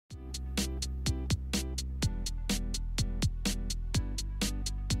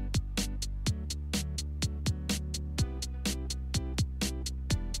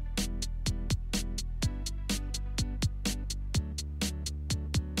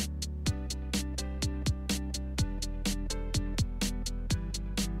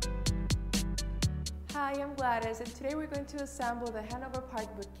Hi, I'm Gladys, and today we're going to assemble the Hanover Park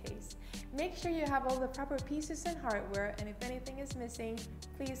bookcase. Make sure you have all the proper pieces and hardware, and if anything is missing,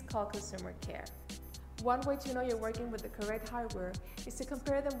 please call customer care. One way to know you're working with the correct hardware is to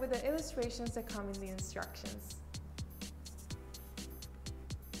compare them with the illustrations that come in the instructions.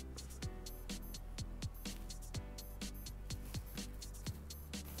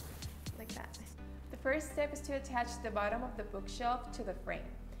 Like that. The first step is to attach the bottom of the bookshelf to the frame.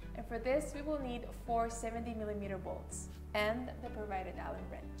 And for this, we will need 4 70mm bolts and the provided Allen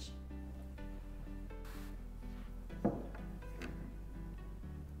wrench.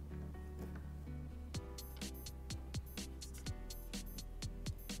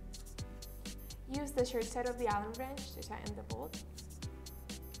 Use the short side of the Allen wrench to tighten the bolt.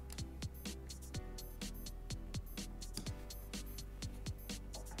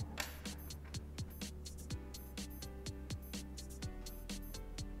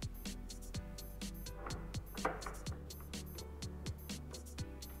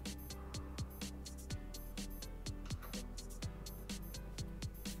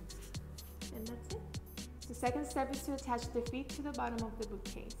 And that's it. The second step is to attach the feet to the bottom of the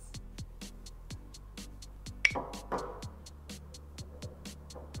bookcase.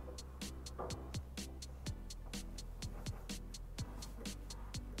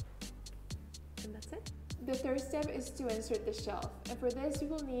 And that's it. The third step is to insert the shelf, and for this you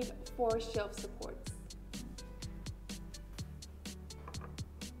will need 4 shelf supports.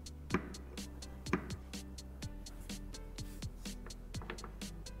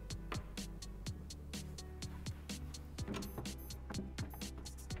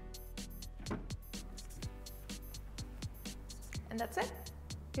 And that's it.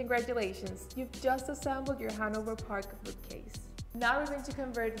 Congratulations, you've just assembled your Hanover Park bookcase. Now we're going to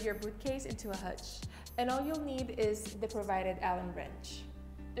convert your bookcase into a hutch, and all you'll need is the provided Allen wrench.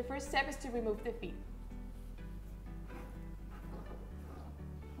 The first step is to remove the feet.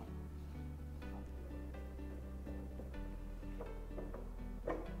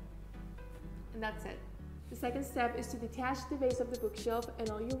 And that's it. The second step is to detach the base of the bookshelf, and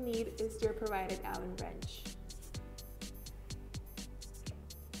all you'll need is your provided Allen wrench.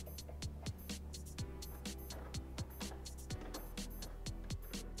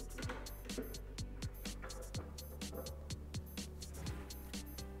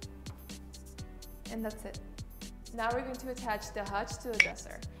 And that's it. Now we're going to attach the hutch to the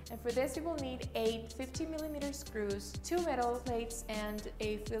dresser. And for this you will need 8 50mm screws, 2 metal plates, and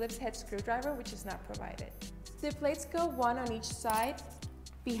a Phillips head screwdriver, which is not provided. The plates go one on each side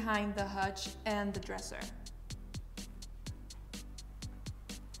behind the hutch and the dresser.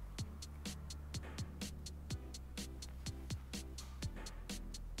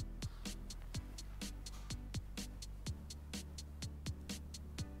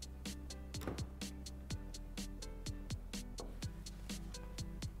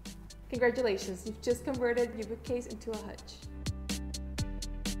 Congratulations, you've just converted your bookcase into a hutch.